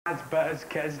It's better as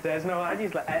kids. There's no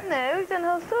ideas like it. No, we've done the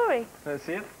whole story. Let's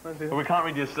see it. Let's do it. Well, we can't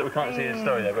read we can't see his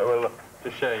story there, but we'll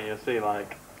just show you. You'll see,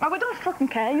 like. Oh, we don't fucking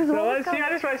care. You're no, let's see. I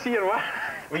just want to see your words.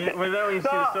 We don't want you to see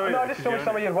the story. No, just show me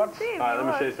some of your words. Alright, let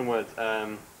me show you some words.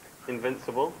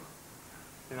 Invincible.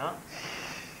 See that?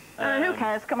 Who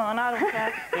cares? Come on, I don't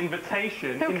care.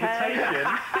 Invitation. Who Invitation.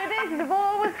 Cares? They've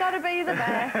always got to be the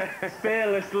best.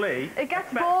 Fearlessly. It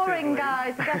gets boring,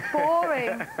 guys. It gets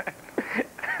boring.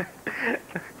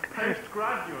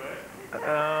 Postgraduate.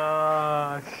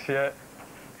 Oh, shit.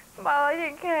 Well, I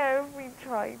didn't care if we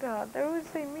tried hard. They were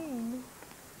so mean.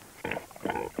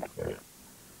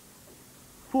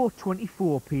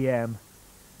 4:24 p.m.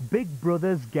 Big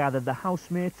Brothers gather the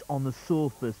housemates on the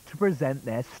sofas to present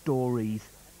their stories.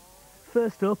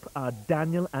 First up are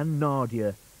Daniel and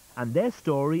Nadia, and their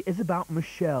story is about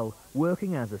Michelle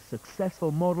working as a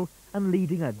successful model and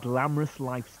leading a glamorous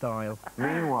lifestyle.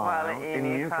 Meanwhile, in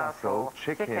Newcastle,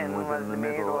 Chicken was in the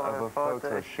middle of a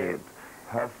photo shoot,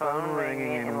 her phone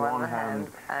ringing in one hand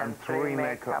and 3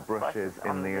 makeup brushes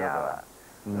in the other.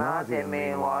 Nadia,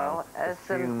 meanwhile,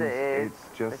 assumes it's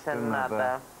just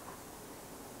another...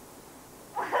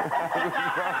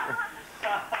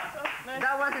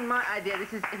 That wasn't my idea,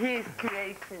 this is his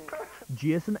creation.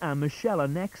 Jason and Michelle are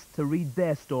next to read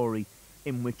their story,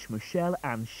 in which Michelle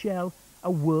and Shell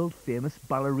are world-famous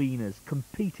ballerinas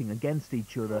competing against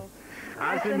each other.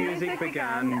 As the music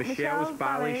began, Michelle's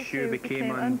ballet shoe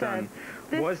became undone.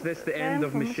 Was this the end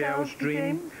of Michelle's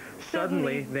dream?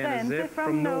 Suddenly, then, as if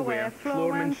from nowhere,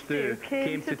 Floorman Stu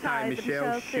came to tie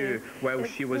Michelle's shoe while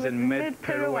she was in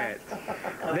mid-pirouette.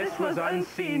 This was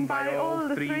unseen by all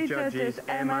 3 judges,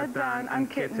 Emma, Dan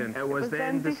and Kitten. It was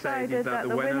then decided that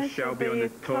the winner shall be on the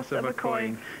toss of a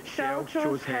coin. Shell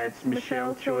chose heads,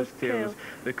 Michelle chose tails.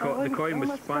 The coin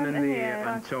was spun in the air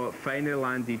until it finally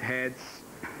landed heads,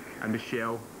 and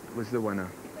Michelle was the winner.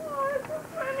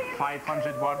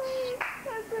 500 words.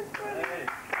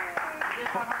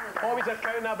 Oh, we just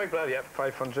counting that, big brother? Yep,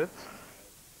 500.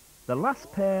 The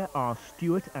last pair are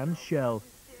Stuart and Shell.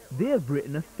 They have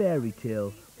written a fairy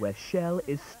tale where Shell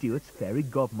is Stuart's fairy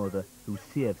godmother who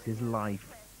saves his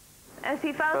life. As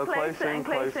he fell closer and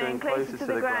closer and closer to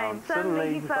the ground,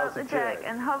 suddenly he felt a jerk,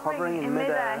 and hovering in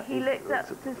mid-air, he looked up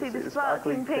to see the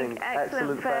sparkling pink,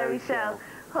 excellent fairy Shell,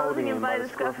 holding him by the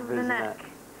scruff of the neck.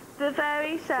 The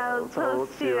fairy Shell told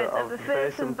Stuart of the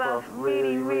fearsome buff,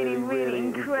 really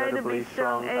incredibly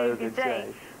strong ogre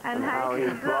Jay, and how he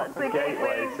blocked the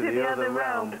gateway to the other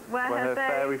realm, where her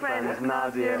fairy friends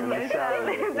Nadia and Michelle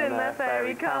lived in their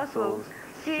fairy castles.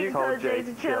 Stuart told Jay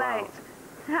to chill out,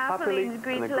 happily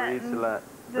agreed to let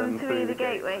them through the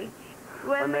gateway.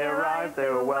 When they arrived, they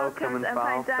were welcomed and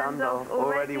found Dandolf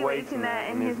already waiting there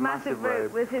in his massive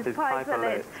robe with his pipe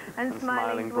lit and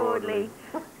smiling broadly.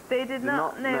 They did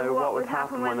not know what would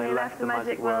happen when they left the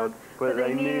magic world, but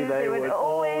they knew they would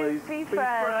always be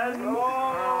friends. That's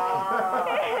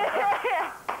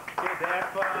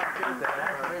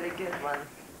a really good one.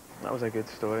 That was a good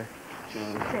story.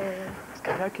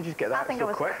 How could you get that so quick? I think it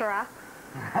was crap.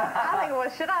 I think it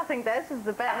was shit. I think this is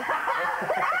the best. I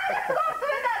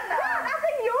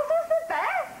think yours was the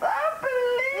best.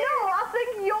 No, I think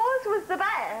yours was the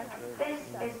best. This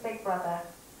is Big Brother.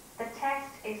 The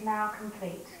test is now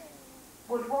complete.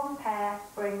 Would one pair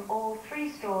bring all 3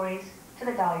 stories to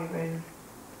the diary room?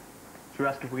 Should we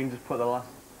ask if we can just put the last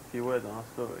few words on our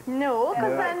story? No,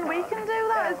 because then we can do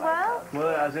that as well.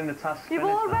 Well, as in the task. You've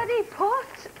already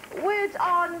put words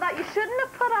on that you shouldn't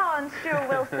have put on, Stuart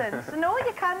Wilson. So no,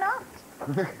 you cannot.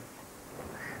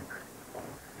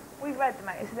 We've read them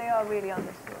out, so they are really on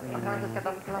the story. Can I just get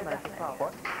that kilometre as well?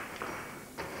 What?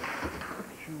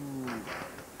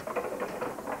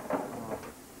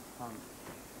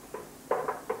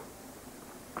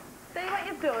 Say what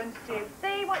you've done, Stu.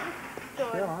 Say what you've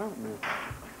done. Chill out, mate.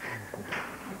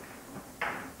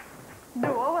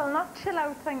 No, I will not chill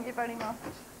out, thank you very much.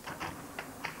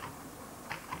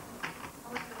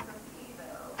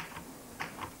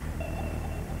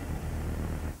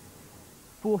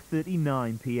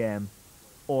 4:39 p.m.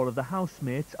 All of the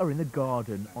housemates are in the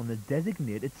garden on the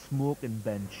designated smoking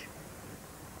bench.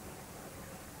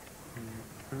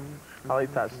 I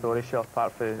like that story, Shell,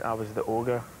 apart from I was the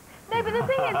ogre. No, but the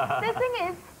thing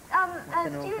is,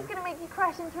 Stuart's going to make you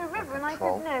crash into a river, and I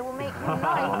said, no, we'll make you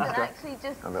nice and actually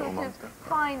just sort of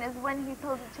fine as when he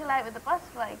told you to chill out with the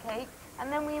butterfly cake,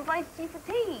 and then we invited you for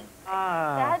tea. There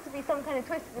had to be some kind of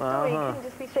twist to the story, it couldn't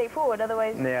just be straightforward,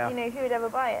 otherwise, you know, who would ever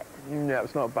buy it? Yeah,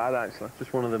 it's not bad, actually.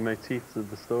 Just one of the motifs of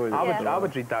the story. I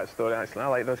would read that story, actually. I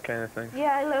like those kind of things.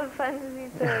 Yeah, I love fantasy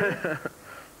stories.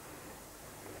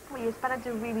 Well, you better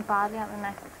do really badly on the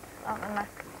next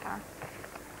task.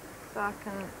 so I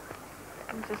can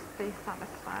just be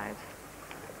satisfied.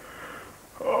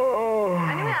 Oh.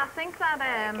 Anyway, I think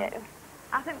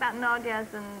that Nadia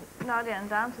and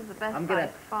Dance is the best by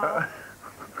far.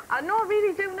 I know, I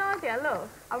really do, Nadia. Look,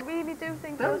 I really do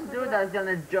think. Don't do that on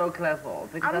a joke level.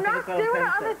 I'm not doing it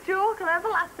on a joke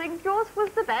level. I think yours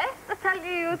was the best. I tell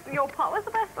you, your pot was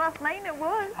the best last night. And it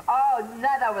was. Oh, no,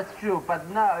 that was true, but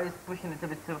no, it's pushing it a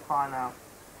bit too far now.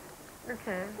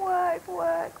 Okay. Work.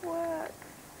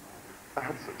 I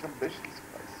had such ambitions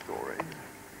for that story.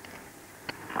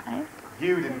 Fine.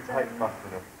 You didn't take fast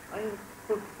enough. Are you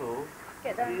fruitful?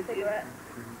 Get down a cigarette.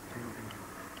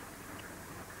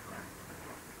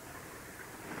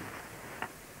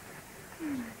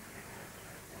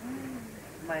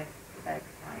 My ex.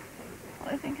 What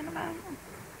are you thinking about?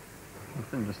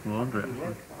 Nothing, just laundry.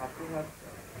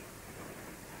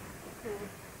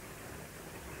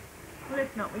 Well,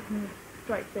 if not, we can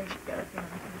straight things together.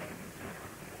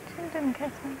 She didn't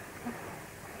kiss me.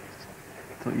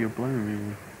 I thought you were blowing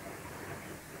me.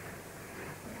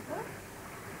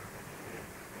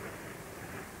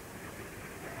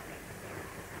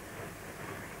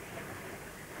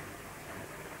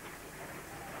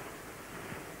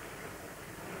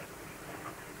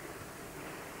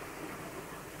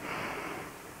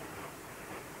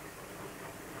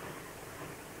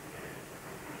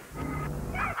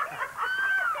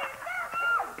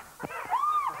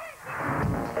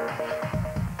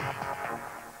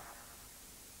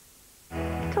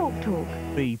 Talk,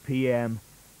 3 p.m.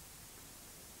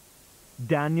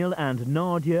 Daniel and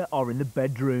Nadia are in the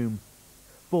bedroom.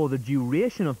 For the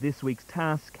duration of this week's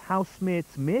task,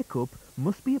 housemates' makeup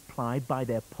must be applied by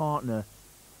their partner.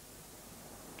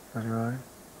 Are your eyes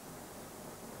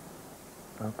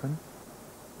open?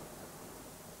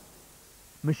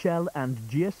 Michelle and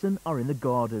Jason are in the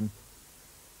garden.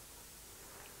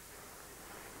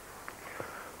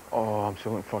 Oh, I'm so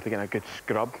looking forward to getting a good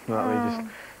scrub. That way,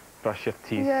 just brush your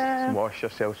teeth, wash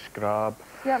yourself, scrub.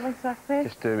 Yep, exactly.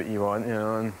 Just do what you want, you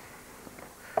know. And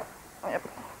Yep.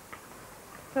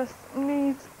 Just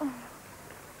needs. I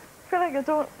feel like I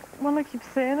don't want to keep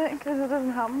saying it because it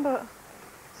doesn't happen, but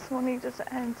just want it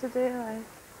to end today. Like,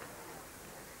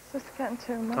 it's just getting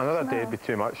too much. another now. day would be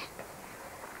too much.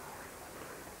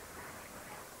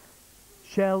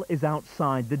 Shell is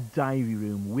outside the diary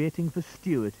room waiting for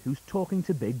Stuart, who's talking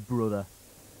to Big Brother.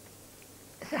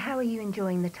 So how are you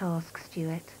enjoying the task,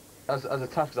 Stuart? As a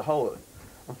task as a whole,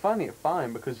 I'm finding it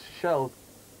fine because Shell,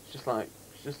 she's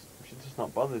just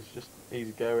not bothered. She's just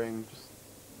easygoing, just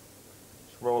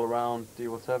roll around,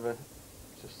 do whatever.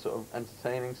 Just sort of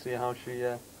entertaining, see how she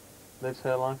lives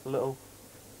her life a little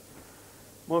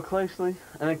more closely.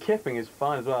 And then Kipping is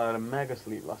fine as well. I had a mega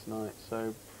sleep last night,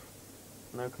 so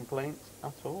no complaints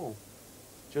at all.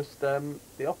 Just the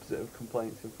opposite of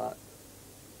complaints, in fact.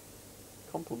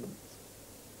 Compliments.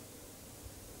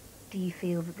 Do you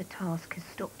feel that the task has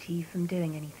stopped you from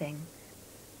doing anything?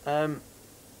 I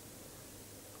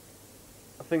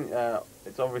think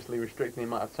it's obviously restricting the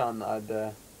amount of time that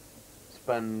I'd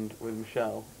spend with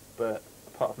Michelle, but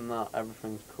apart from that,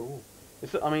 everything's cool.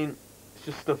 It's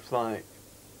just stuff like,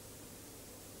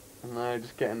 I don't know,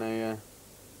 just getting a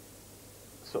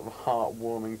sort of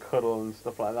heartwarming cuddle and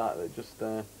stuff like that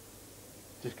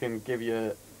just can give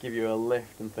you a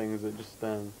lift and things that just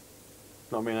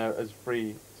not being as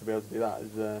free to be able to do that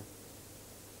is a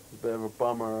bit of a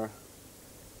bummer.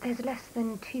 There's less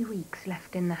than 2 weeks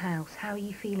left in the house. How are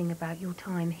you feeling about your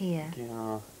time here?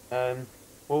 Yeah.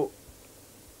 Well,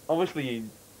 obviously,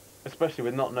 especially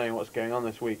with not knowing what's going on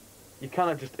this week, you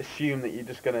kind of just assume that you're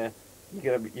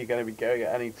gonna be going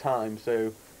at any time.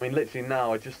 So I mean, literally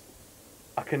now, I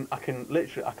can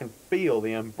feel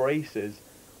the embraces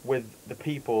with the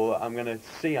people that I'm gonna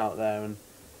see out there, and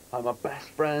like my best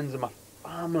friends and my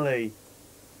family.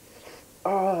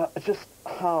 Just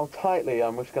how tightly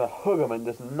I'm just gonna hug them and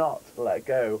just not let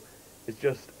go is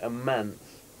just immense. –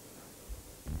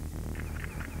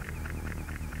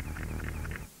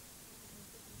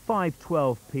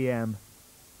 5:12 p.m.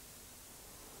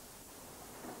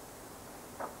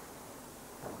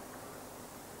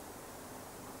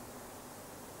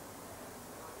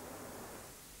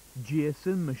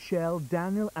 Jason, Michelle,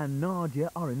 Daniel and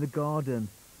Nadia are in the garden.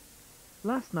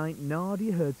 Last night,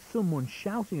 Nadia heard someone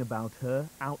shouting about her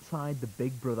outside the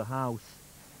Big Brother house.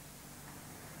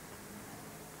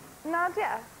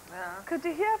 Nadia, Yeah. could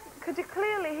you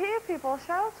clearly hear people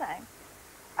shouting?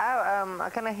 I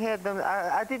kind of hear them.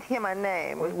 I did hear my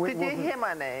name. Did you hear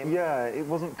my name? Yeah, it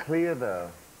wasn't clear though.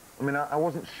 I mean, I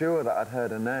wasn't sure that I'd heard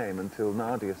her name until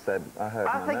Nadia said I heard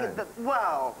my name.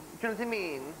 Well, do you know what I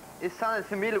mean? it sounded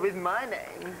familiar with my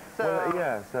name. So well,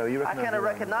 yeah, so you I kind of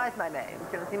recognize my name.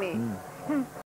 Can you see me?